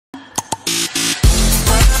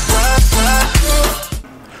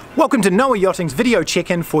Welcome to NOA Yachting's video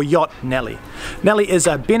check-in for yacht Nelly. Nelly is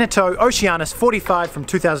a Beneteau Oceanis 45 from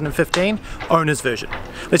 2015, owner's version.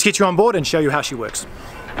 Let's get you on board and show you how she works.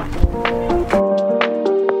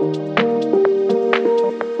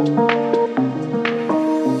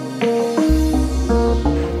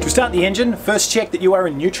 To start the engine, first check that you are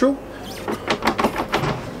in neutral.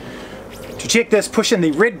 To check this, push in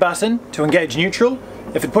the red button to engage neutral.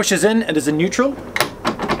 If it pushes in, it is in neutral.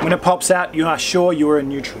 When it pops out, you are sure you are in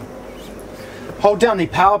neutral. Hold down the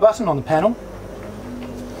power button on the panel.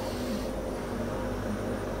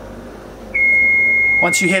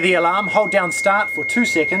 Once you hear the alarm, hold down start for 2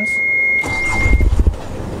 seconds.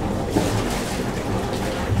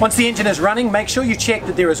 Once the engine is running, make sure you check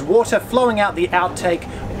that there is water flowing out the outtake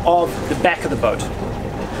of the back of the boat.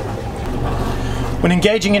 When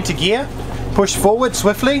engaging into gear, push forward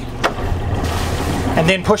swiftly and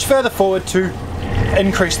then push further forward to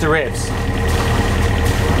increase the revs.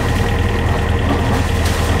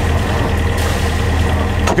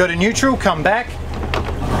 To go to neutral, come back,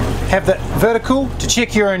 have the vertical. To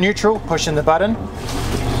check you're in neutral, push in the button.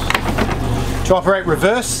 To operate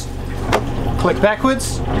reverse, click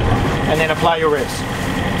backwards and then apply your revs.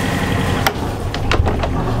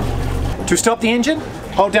 To stop the engine,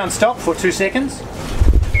 hold down stop for 2 seconds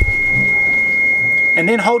and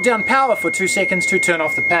then hold down power for 2 seconds to turn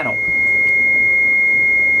off the panel.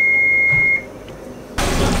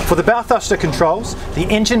 For the bow thruster controls, the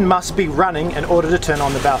engine must be running in order to turn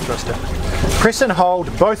on the bow thruster. Press and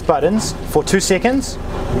hold both buttons for 2 seconds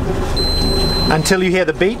until you hear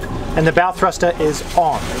the beep and the bow thruster is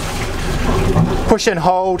on. Push and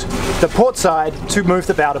hold the port side to move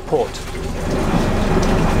the bow to port.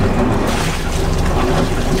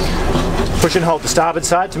 Push and hold the starboard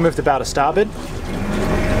side to move the bow to starboard.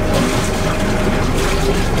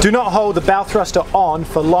 Do not hold the bow thruster on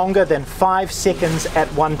for longer than 5 seconds at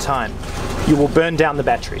one time. You will burn down the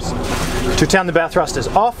batteries. To turn the bow thrusters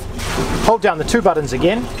off, hold down the 2 buttons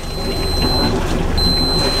again.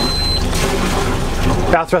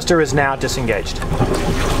 Bow thruster is now disengaged.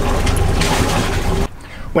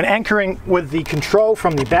 When anchoring with the control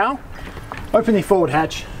from the bow, open the forward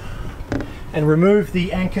hatch and remove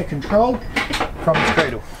the anchor control from its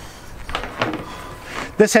cradle.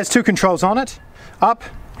 This has 2 controls on it, up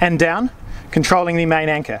and down, controlling the main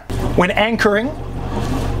anchor. When anchoring,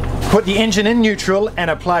 put the engine in neutral and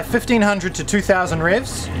apply 1500 to 2000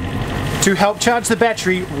 revs to help charge the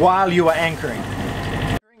battery while you are anchoring.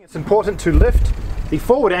 It's important to lift the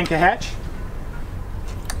forward anchor hatch,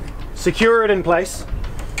 secure it in place.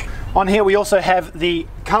 On here we also have the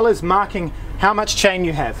colors marking how much chain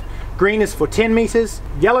you have. Green is for 10 meters,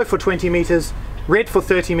 yellow for 20 meters, red for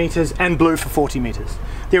 30 meters and blue for 40 meters.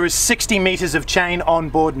 There is 60 meters of chain on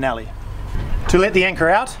board Nelly. To let the anchor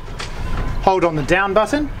out, hold on the down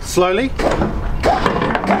button slowly.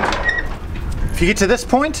 If you get to this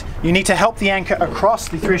point, you need to help the anchor across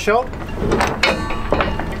the threshold.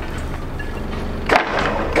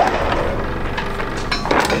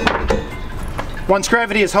 Once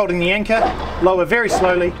gravity is holding the anchor, lower very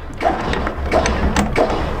slowly.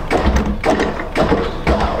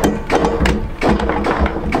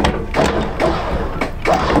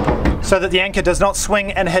 So that the anchor does not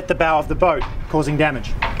swing and hit the bow of the boat, causing damage.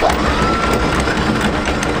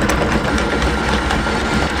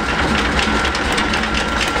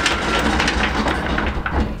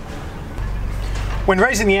 When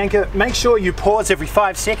raising the anchor, make sure you pause every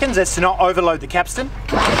 5 seconds as to not overload the capstan.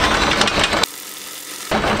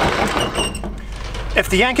 If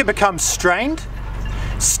the anchor becomes strained,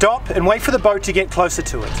 stop and wait for the boat to get closer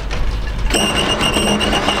to it.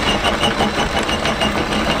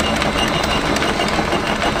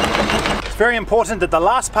 It's very important that the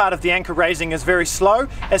last part of the anchor raising is very slow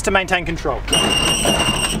as to maintain control.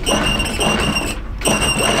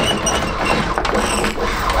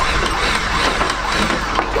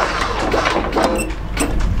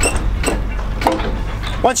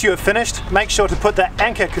 Once you have finished, make sure to put the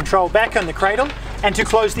anchor control back on the cradle and to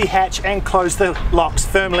close the hatch and close the locks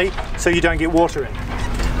firmly so you don't get water in.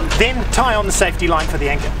 Then tie on the safety line for the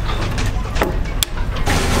anchor.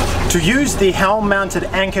 To use the helm mounted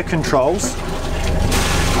anchor controls,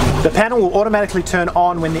 the panel will automatically turn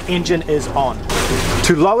on when the engine is on.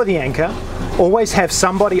 To lower the anchor, always have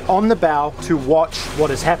somebody on the bow to watch what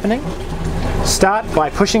is happening. Start by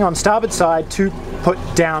pushing on starboard side to put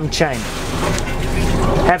down chain.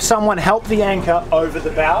 Have someone help the anchor over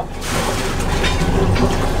the bow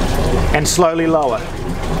and slowly lower.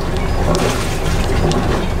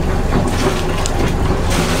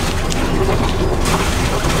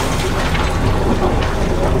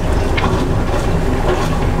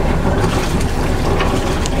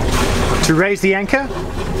 To raise the anchor,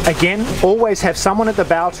 again, always have someone at the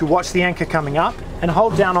bow to watch the anchor coming up and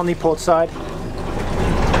hold down on the port side.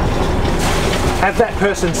 Have that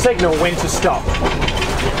person signal when to stop.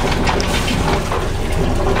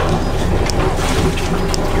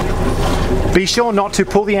 Be sure not to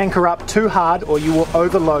pull the anchor up too hard or you will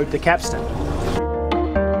overload the capstan.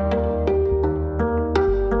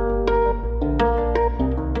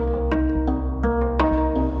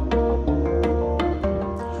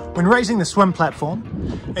 When raising the swim platform,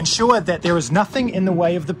 ensure that there is nothing in the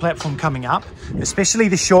way of the platform coming up, especially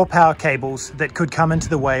the shore power cables that could come into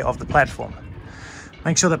the way of the platform.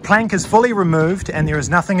 Make sure the plank is fully removed and there is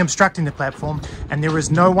nothing obstructing the platform and there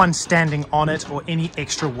is no one standing on it or any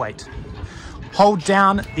extra weight. Hold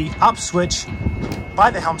down the up switch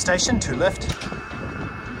by the helm station to lift.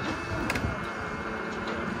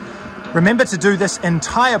 Remember to do this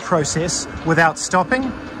entire process without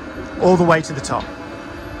stopping all the way to the top.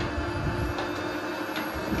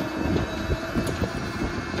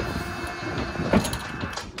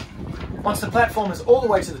 Once the platform is all the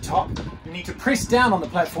way to the top, you need to press down on the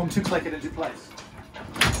platform to click it into place.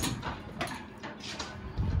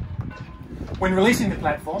 When releasing the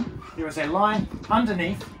platform, there is a line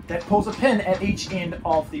underneath that pulls a pin at each end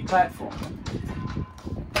of the platform.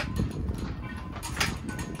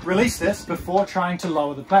 Release this before trying to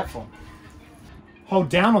lower the platform. Hold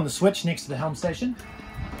down on the switch next to the helm station.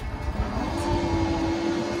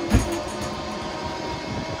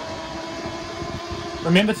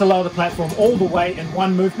 Remember to lower the platform all the way in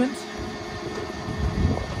one movement.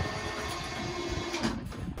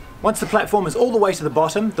 Once the platform is all the way to the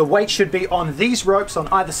bottom, the weight should be on these ropes on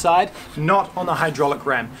either side, not on the hydraulic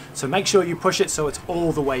ram. So make sure you push it so it's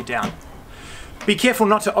all the way down. Be careful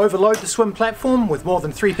not to overload the swim platform with more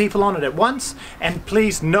than 3 people on it at once, and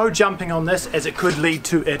please no jumping on this as it could lead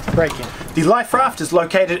to it breaking. The Liferaft is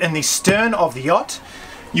located in the stern of the yacht.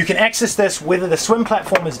 You can access this whether the swim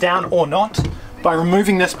platform is down or not by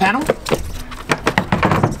removing this panel,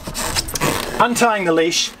 untying the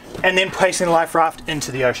leash, and then placing the Liferaft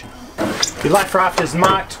into the ocean. The Liferaft is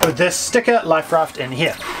marked with this sticker, Liferaft in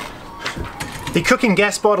here. The cooking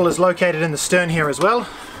gas bottle is located in the stern here as well.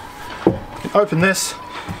 Open this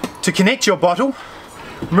to connect your bottle,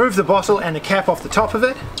 remove the bottle and the cap off the top of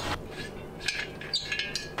it,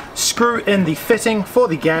 screw in the fitting for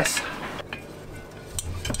the gas,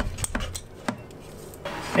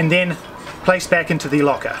 and then place back into the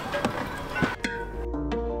locker.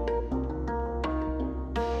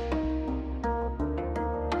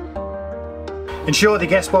 Ensure the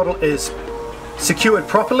gas bottle is secured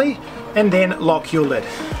properly and then lock your lid.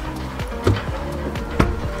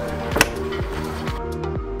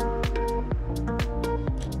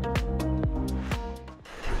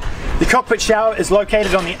 The cockpit shower is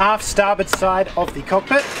located on the aft starboard side of the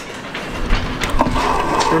cockpit.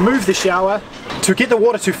 Remove the shower. To get the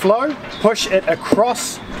water to flow, push it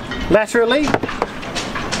across laterally.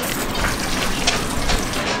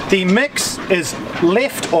 The mix is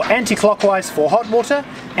left or anti-clockwise for hot water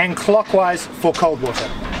and clockwise for cold water.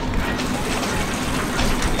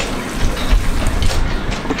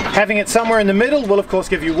 Having it somewhere in the middle will of course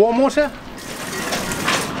give you warm water.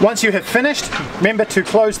 Once you have finished, remember to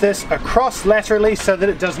close this across laterally so that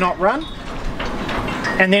it does not run,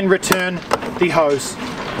 and then return the hose.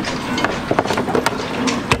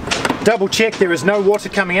 Double check there is no water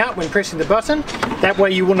coming out when pressing the button, that way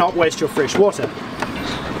you will not waste your fresh water.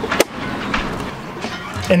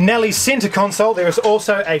 In Nelly's center console there is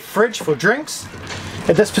also a fridge for drinks.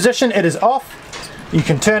 At this position it is off. You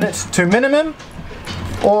can turn it to minimum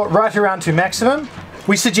or right around to maximum.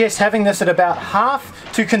 We suggest having this at about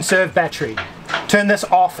half to conserve battery. Turn this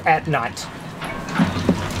off at night.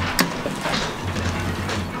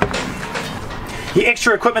 The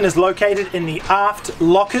extra equipment is located in the aft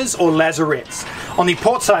lockers or lazarettes. On the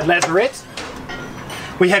port side lazarette,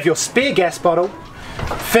 we have your spare gas bottle,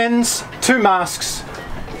 fins, 2 masks,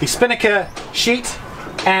 the spinnaker sheet,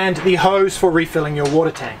 and the hose for refilling your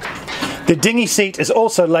water tank. The dinghy seat is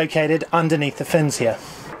also located underneath the fins here.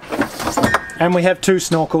 And we have 2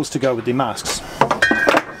 snorkels to go with the masks.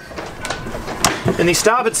 In the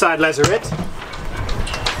starboard side lazarette,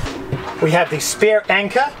 we have the spare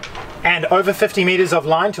anchor and over 50 meters of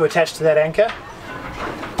line to attach to that anchor.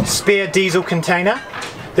 Spare diesel container.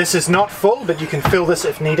 This is not full, but you can fill this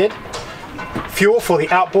if needed. Fuel for the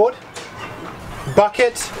outboard.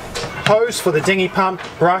 Bucket, hose for the dinghy pump,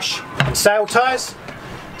 brush and sail ties.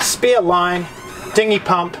 Spare line, dinghy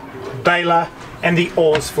pump, baler, and the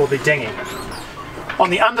oars for the dinghy. On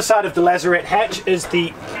the underside of the lazarette hatch is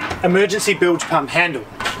the emergency bilge pump handle.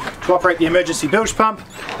 To operate the emergency bilge pump,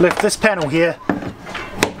 lift this panel here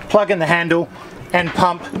plug in the handle and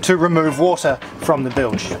pump to remove water from the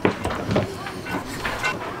bilge.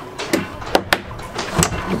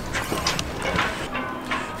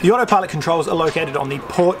 The autopilot controls are located on the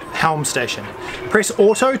port helm station. Press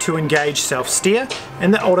auto to engage self-steer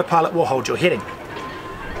and the autopilot will hold your heading.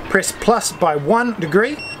 Press plus by 1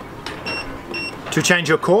 degree to change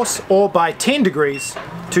your course, or by 10 degrees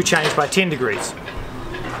to change by 10 degrees.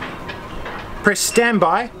 Press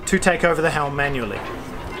standby to take over the helm manually.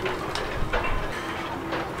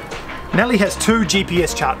 Nelly has 2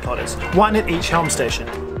 GPS chart plotters, one at each helm station.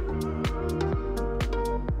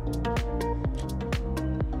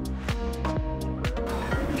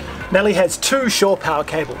 Nelly has 2 shore power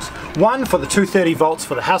cables, one for the 230 volts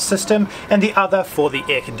for the house system and the other for the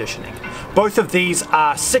air conditioning. Both of these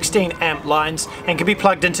are 16 amp lines and can be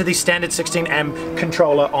plugged into the standard 16 amp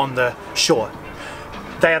controller on the shore.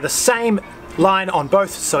 They are the same line on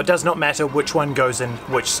both, so it does not matter which one goes in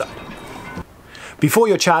which side. Before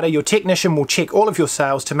your charter, your technician will check all of your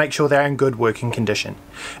sails to make sure they're in good working condition.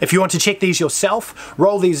 If you want to check these yourself,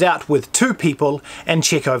 roll these out with 2 people and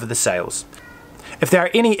check over the sails. If there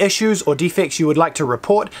are any issues or defects you would like to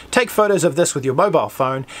report, take photos of this with your mobile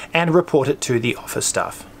phone and report it to the office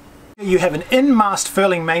staff. You have an in-mast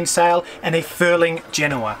furling mainsail and a furling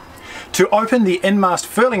genoa. To open the in-mast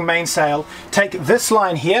furling mainsail, take this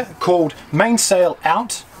line here called mainsail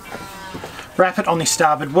out, wrap it on the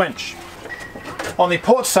starboard winch. On the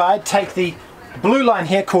port side, take the blue line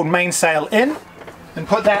here called mainsail in and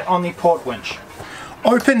put that on the port winch.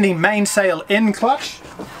 Open the mainsail in clutch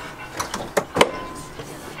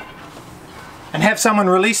and have someone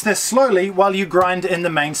release this slowly while you grind in the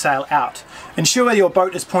mainsail out. Ensure your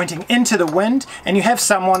boat is pointing into the wind and you have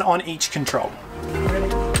someone on each control.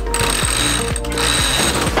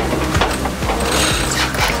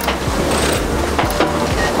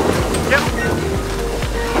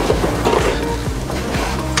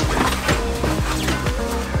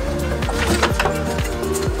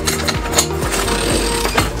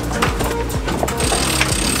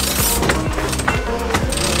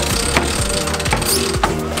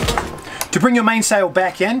 To bring your mainsail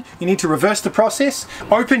back in, you need to reverse the process.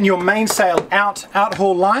 Open your mainsail out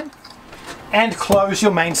haul line and close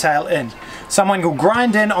your mainsail in. Someone will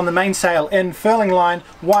grind in on the mainsail in furling line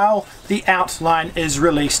while the out line is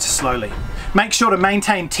released slowly. Make sure to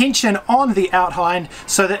maintain tension on the out line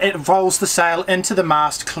so that it rolls the sail into the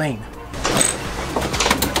mast clean.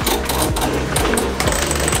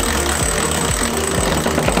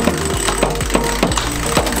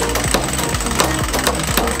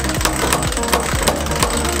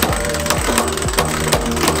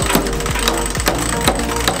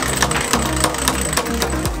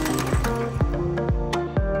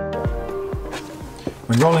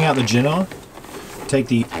 When rolling out the genoa, take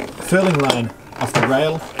the furling line off the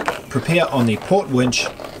rail, prepare on the port winch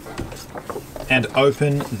and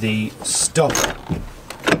open the stopper.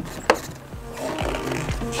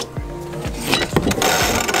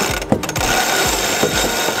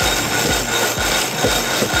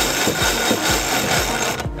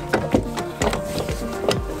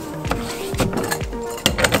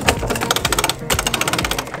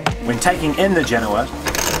 When taking in the genoa,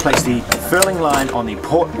 place the furling line on the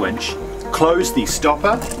port winch, close the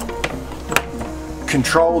stopper,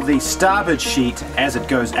 control the starboard sheet as it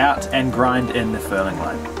goes out and grind in the furling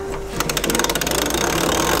line.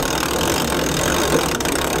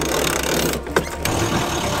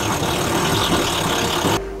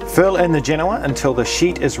 Furl in the genoa until the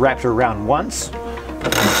sheet is wrapped around once,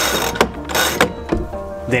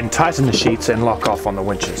 then tighten the sheets and lock off on the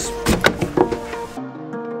winches.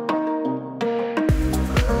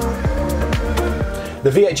 The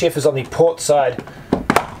VHF is on the port side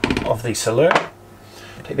of the saloon.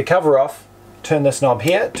 Take the cover off, turn this knob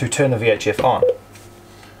here to turn the VHF on.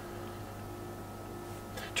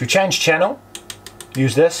 To change channel,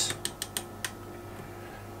 use this.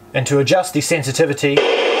 And to adjust the sensitivity,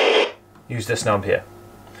 use this knob here.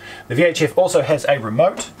 The VHF also has a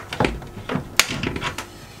remote.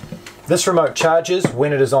 This remote charges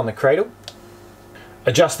when it is on the cradle.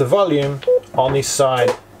 Adjust the volume on the side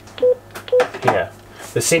here.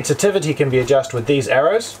 The sensitivity can be adjusted with these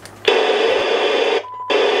arrows.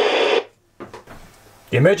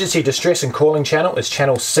 The emergency distress and calling channel is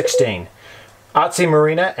channel 16. Artsy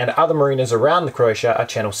Marina and other marinas around the Croatia are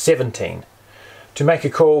channel 17. To make a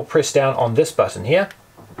call, press down on this button here,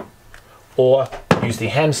 or use the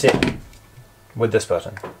handset with this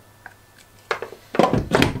button.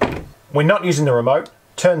 When not using the remote,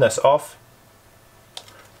 turn this off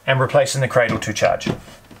and replace in the cradle to charge.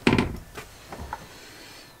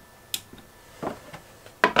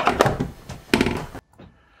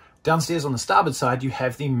 Downstairs on the starboard side, you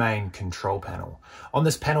have the main control panel. On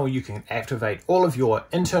this panel, you can activate all of your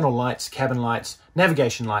internal lights, cabin lights,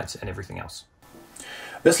 navigation lights, and everything else.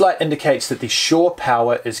 This light indicates that the shore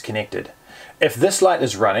power is connected. If this light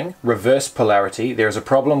is running, reverse polarity, there is a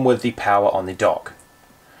problem with the power on the dock.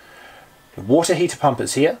 The water heater pump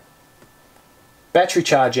is here, battery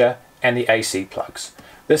charger, and the AC plugs.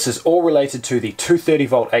 This is all related to the 230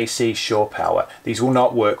 volt AC shore power. These will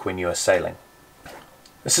not work when you are sailing.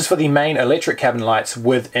 This is for the main electric cabin lights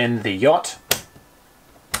within the yacht.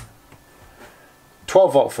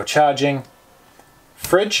 12 volt for charging,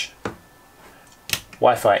 fridge,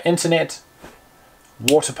 Wi-Fi internet,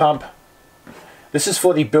 water pump. This is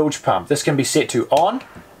for the bilge pump. This can be set to on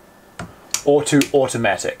or to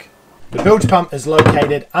automatic. The bilge pump is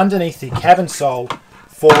located underneath the cabin sole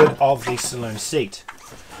forward of the saloon seat.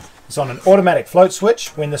 It's on an automatic float switch.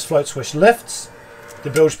 When this float switch lifts, the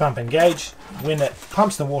bilge pump engage. When it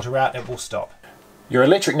pumps the water out, it will stop. Your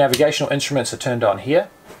electric navigational instruments are turned on here.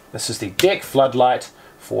 This is the deck floodlight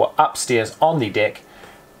for upstairs on the deck,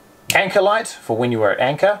 anchor light for when you are at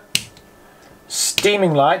anchor,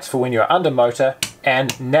 steaming lights for when you are under motor,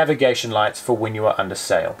 and navigation lights for when you are under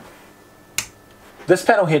sail. This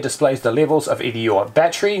panel here displays the levels of either your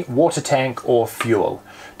battery, water tank, or fuel.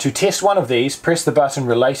 To test one of these, press the button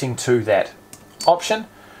relating to that option,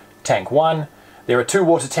 tank 1. There are 2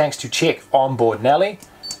 water tanks to check on board Nelly.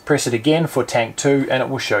 Press it again for tank 2 and it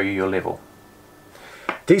will show you your level.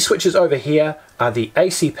 These switches over here are the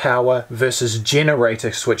AC power versus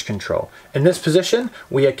generator switch control. In this position,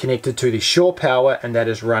 we are connected to the shore power, and that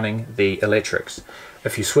is running the electrics.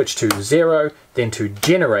 If you switch to 0, then to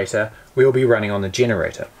generator, we will be running on the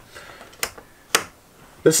generator.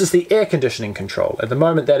 This is the air conditioning control. At the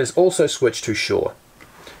moment, that is also switched to shore.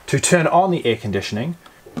 To turn on the air conditioning,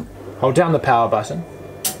 hold down the power button.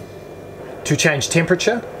 To change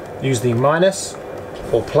temperature, use the minus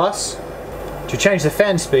or plus. To change the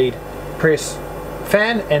fan speed, press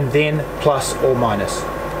fan and then plus or minus.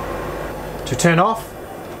 To turn off,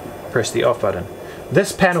 press the off button.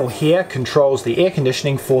 This panel here controls the air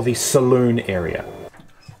conditioning for the saloon area.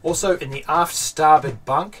 Also in the aft starboard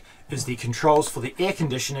bunk is the controls for the air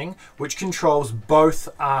conditioning, which controls both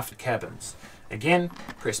aft cabins. Again,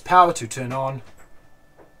 press power to turn on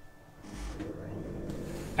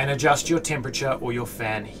and adjust your temperature or your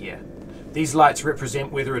fan here. These lights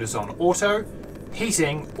represent whether it is on auto,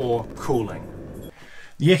 heating, or cooling.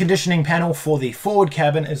 The air conditioning panel for the forward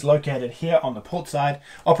cabin is located here on the port side,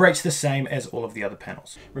 operates the same as all of the other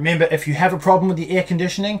panels. Remember, if you have a problem with the air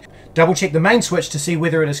conditioning, double check the main switch to see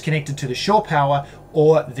whether it is connected to the shore power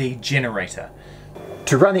or the generator.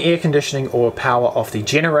 To run the air conditioning or power off the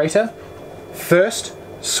generator, first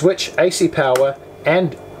switch AC power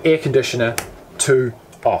and air conditioner to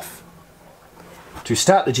off. To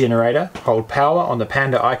start the generator, hold power on the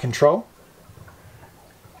Panda eye control.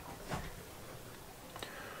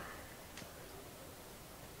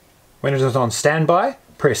 When it is on standby,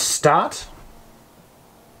 press start.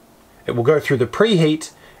 It will go through the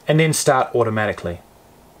preheat and then start automatically.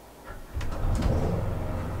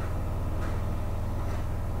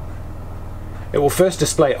 It will first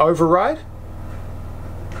display override,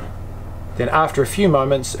 then after a few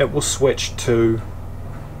moments it will switch to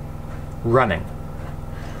running.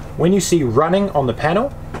 When you see running on the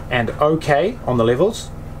panel and OK on the levels,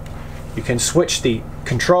 you can switch the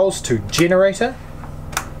controls to generator.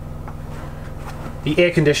 The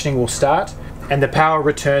air conditioning will start and the power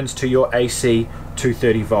returns to your AC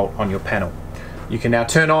 230 volt on your panel. You can now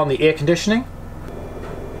turn on the air conditioning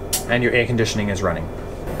and your air conditioning is running.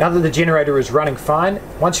 Now that the generator is running fine,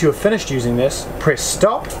 once you have finished using this, press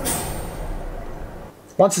stop.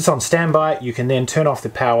 Once it's on standby, you can then turn off the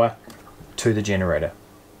power to the generator.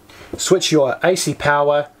 Switch your AC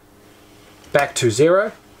power back to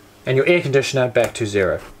 0 and your air conditioner back to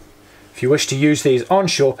 0. If you wish to use these on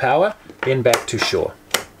shore power, then back to shore.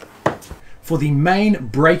 For the main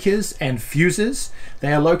breakers and fuses,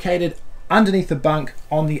 they are located underneath the bunk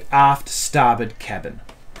on the aft starboard cabin.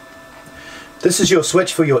 This is your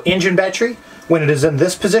switch for your engine battery. When it is in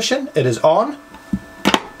this position, it is on.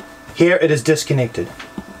 Here it is disconnected.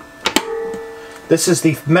 This is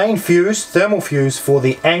the main fuse, thermal fuse for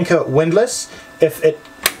the anchor windlass. If it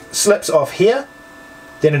slips off here,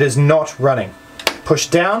 then it is not running. Push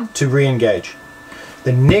down to re-engage.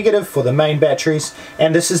 The negative for the main batteries,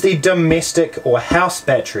 and this is the domestic or house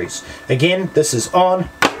batteries. Again, this is on,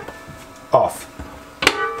 off.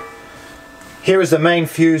 Here is the main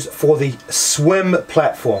fuse for the swim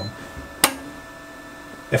platform.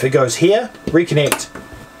 If it goes here, reconnect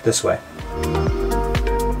this way.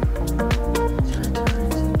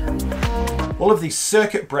 All of these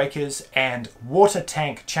circuit breakers and water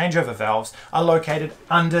tank changeover valves are located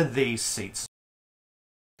under these seats.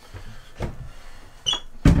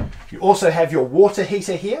 You also have your water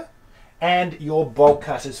heater here and your bolt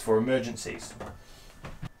cutters for emergencies.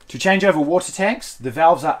 To change over water tanks, the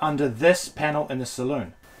valves are under this panel in the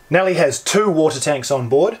saloon. Nelly has 2 water tanks on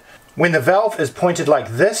board. When the valve is pointed like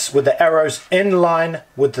this with the arrows in line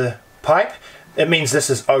with the pipe, it means this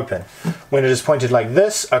is open. When it is pointed like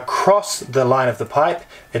this across the line of the pipe,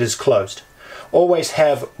 it is closed. Always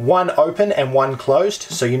have one open and one closed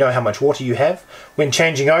so you know how much water you have. When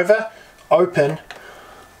changing over, open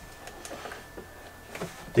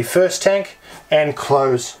the first tank and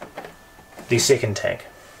close the second tank.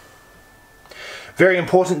 Very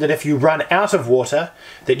important that if you run out of water,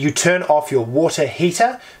 that you turn off your water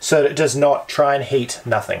heater so that it does not try and heat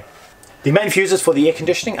nothing. The main fuses for the air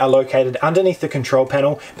conditioning are located underneath the control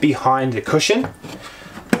panel behind the cushion.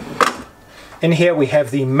 In here we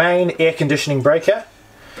have the main air conditioning breaker,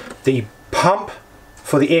 the pump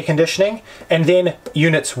for the air conditioning, and then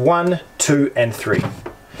units 1, 2 and 3.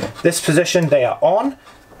 This position they are on.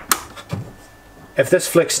 If this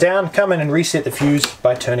flicks down, come in and reset the fuse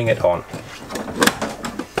by turning it on.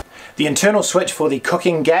 The internal switch for the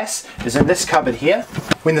cooking gas is in this cupboard here.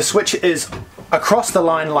 When the switch is across the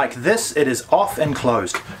line like this, it is off and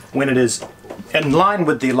closed. When it is in line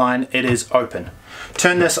with the line, it is open.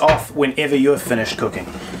 Turn this off whenever you have finished cooking.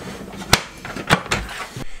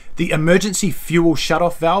 The emergency fuel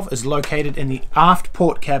shutoff valve is located in the aft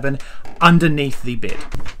port cabin underneath the bed.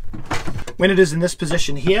 When it is in this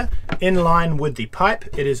position here, in line with the pipe,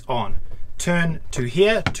 it is on. Turn to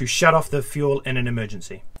here to shut off the fuel in an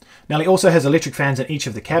emergency. Nelly also has electric fans in each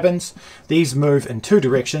of the cabins. These move in 2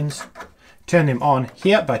 directions. Turn them on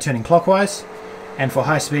here by turning clockwise, and for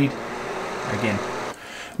high speed, again.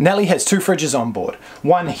 Nelly has 2 fridges on board.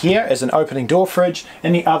 One here is an opening door fridge,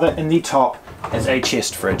 and the other in the top is a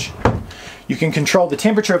chest fridge. You can control the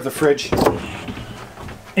temperature of the fridge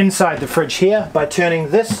inside the fridge here by turning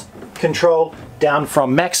this control down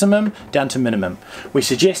from maximum down to minimum. We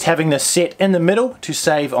suggest having this set in the middle to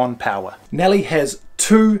save on power. Nelly has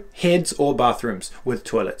 2 heads or bathrooms with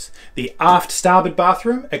toilets. The aft starboard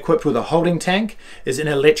bathroom, equipped with a holding tank, is an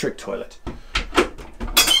electric toilet.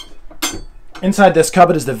 Inside this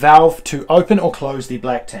cupboard is the valve to open or close the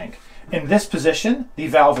black tank. In this position, the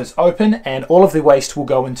valve is open and all of the waste will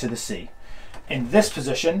go into the sea. In this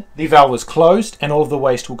position, the valve is closed and all of the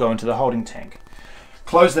waste will go into the holding tank.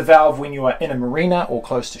 Close the valve when you are in a marina or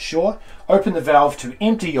close to shore. Open the valve to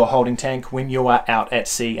empty your holding tank when you are out at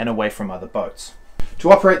sea and away from other boats.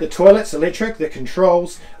 To operate the toilets electric, the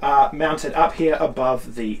controls are mounted up here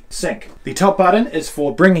above the sink. The top button is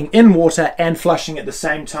for bringing in water and flushing at the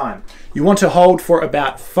same time. You want to hold for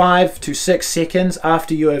about 5 to 6 seconds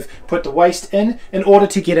after you have put the waste in order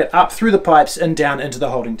to get it up through the pipes and down into the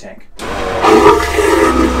holding tank.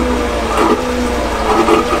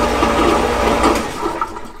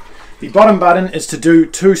 The bottom button is to do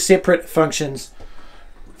 2 separate functions.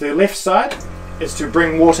 The left side is to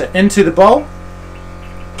bring water into the bowl,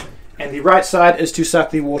 and the right side is to suck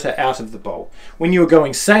the water out of the bowl. When you are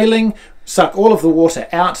going sailing, suck all of the water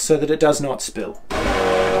out so that it does not spill.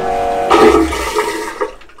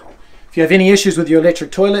 If you have any issues with your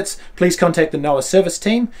electric toilets, please contact the NOA service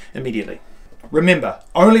team immediately. Remember,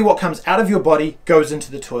 only what comes out of your body goes into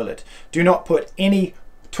the toilet. Do not put any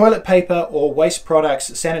toilet paper or waste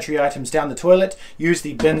products, sanitary items down the toilet. Use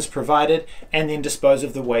the bins provided and then dispose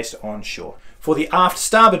of the waste on shore. For the aft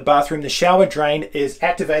starboard bathroom, the shower drain is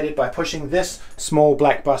activated by pushing this small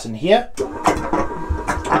black button here.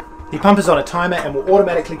 The pump is on a timer and will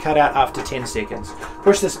automatically cut out after 10 seconds.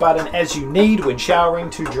 Push this button as you need when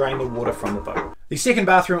showering to drain the water from the boat. The second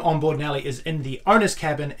bathroom on board Nelly is in the owner's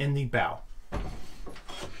cabin in the bow.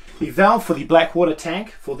 The valve for the black water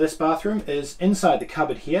tank for this bathroom is inside the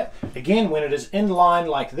cupboard here. Again, when it is in line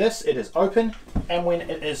like this, it is open, and when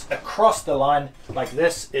it is across the line like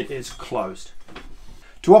this, it is closed.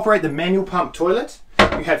 To operate the manual pump toilet,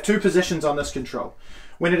 you have 2 positions on this control.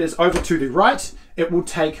 When it is over to the right, it will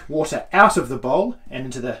take water out of the bowl and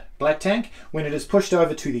into the black tank. When it is pushed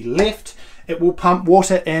over to the left, it will pump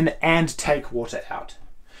water in and take water out.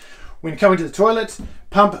 When coming to the toilet,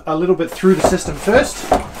 pump a little bit through the system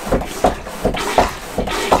first.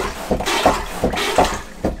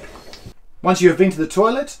 Once you have been to the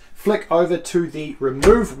toilet, flick over to the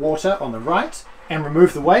remove water on the right and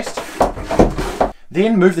remove the waste.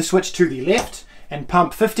 Then move the switch to the left and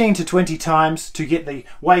pump 15 to 20 times to get the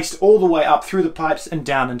waste all the way up through the pipes and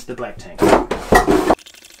down into the black tank.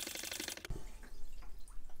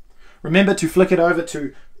 Remember to flick it over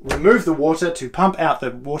to remove the water to pump out the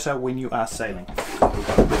water when you are sailing.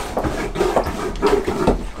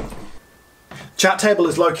 Chart table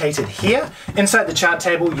is located here. Inside the chart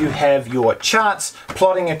table you have your charts,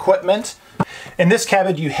 plotting equipment. In this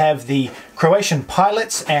cupboard you have the Croatian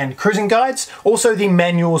pilots and cruising guides, also the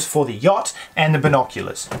manuals for the yacht and the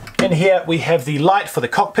binoculars. In here we have the light for the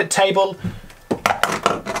cockpit table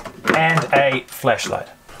and a flashlight.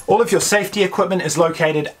 All of your safety equipment is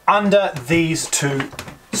located under these two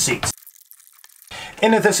seats.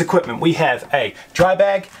 In this equipment we have a dry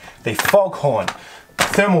bag, the foghorn,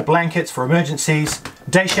 thermal blankets for emergencies,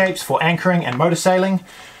 day shapes for anchoring and motor sailing,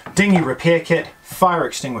 dinghy repair kit, fire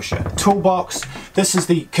extinguisher, toolbox. This is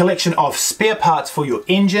the collection of spare parts for your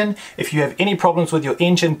engine. If you have any problems with your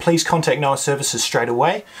engine, please contact NOA Services straight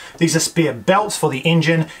away. These are spare belts for the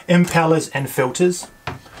engine, impellers and filters.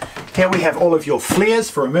 Here we have all of your flares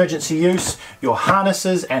for emergency use, your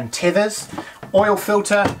harnesses and tethers, oil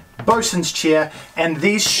filter, bosun's chair, and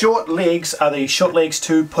these short legs are the short legs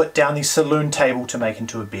to put down the saloon table to make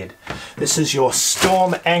into a bed. This is your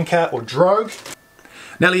storm anchor or drogue.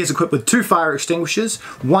 Nelly is equipped with 2 fire extinguishers.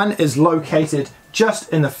 One is located just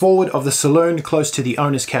in the forward of the saloon close to the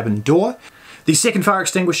owner's cabin door. The second fire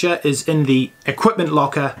extinguisher is in the equipment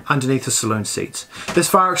locker underneath the saloon seats. This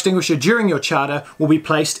fire extinguisher during your charter will be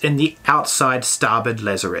placed in the outside starboard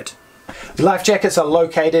lazarette. The life jackets are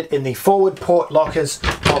located in the forward port lockers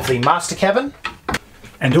of the master cabin,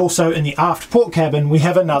 and also in the aft port cabin we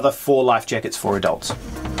have another 4 life jackets for adults.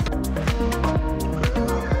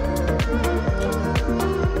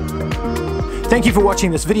 Thank you for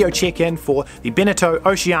watching this video check-in for the Beneteau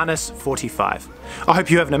Oceanis 45. I hope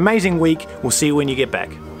you have an amazing week. We'll see you when you get back.